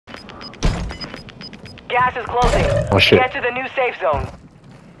Gas is closing. Oh shit. Get to the new safe zone.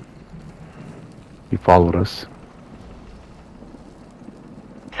 He followed us.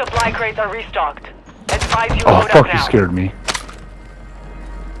 Supply crates are restocked. Advise you Oh load up fuck, now. he scared me.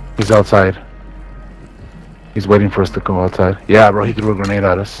 He's outside. He's waiting for us to go outside. Yeah, bro, he threw a grenade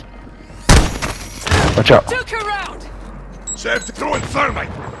at us. Watch out. Took her out! Save to throw in thermite!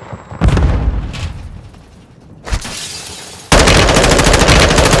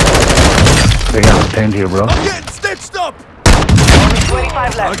 They got us pinned here, bro. I'm getting stitched up! Only 25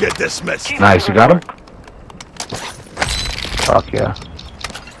 I'll left. get dismissed. Keep Nice, you moving. got him? Fuck yeah.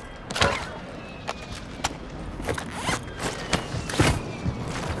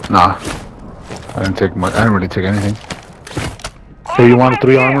 Nah. I didn't really take anything. Hey, you want a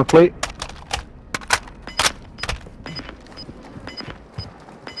 3 armor plate?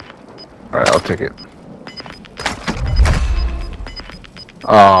 Alright, I'll take it.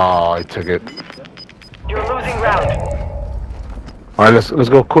 Oh, I took it. You're losing round. Alright, let's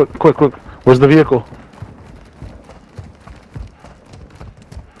go quick. Where's the vehicle?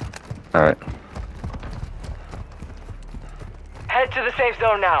 Alright. Head to the safe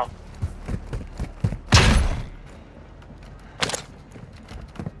zone now.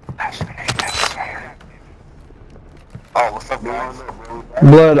 Oh, what's up, guys?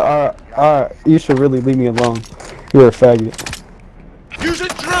 Blood, you should really leave me alone. You're a faggot. Use a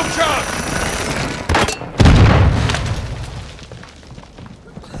drill charge!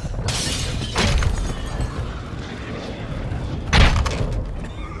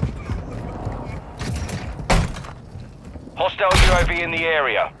 Hostile UAV in the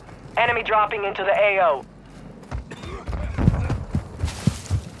area. Enemy dropping into the AO.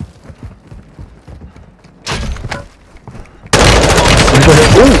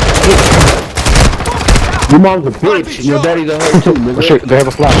 Your mom's a bitch, and your daddy's a hoe too, nigga. Oh shit, they have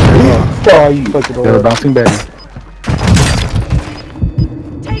a flash. Oh, you fucking They're old. bouncing Betty.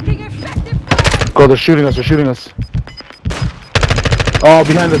 Taking effective fire! Go, they're shooting us. Oh,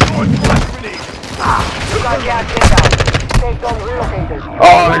 behind us. You got gas inbound. Safe zone relocated.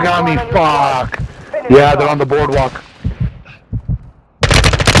 Oh, they got me, fuck. Yeah, they're on the boardwalk.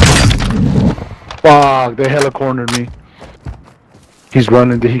 Fuck, they hella cornered me. He's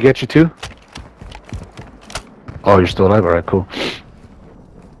running, did he get you too? Oh, you're still alive, alright, cool.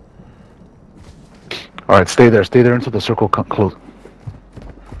 Alright, stay there until the circle close.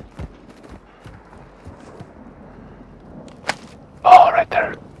 Oh, right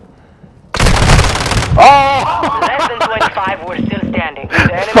there. Oh! Less than 25, we're still standing.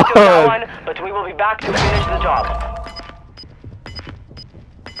 The enemy took that one, but we will be back to finish the job.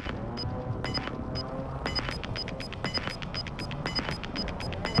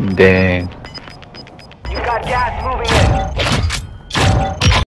 Dang. You got gas moving in.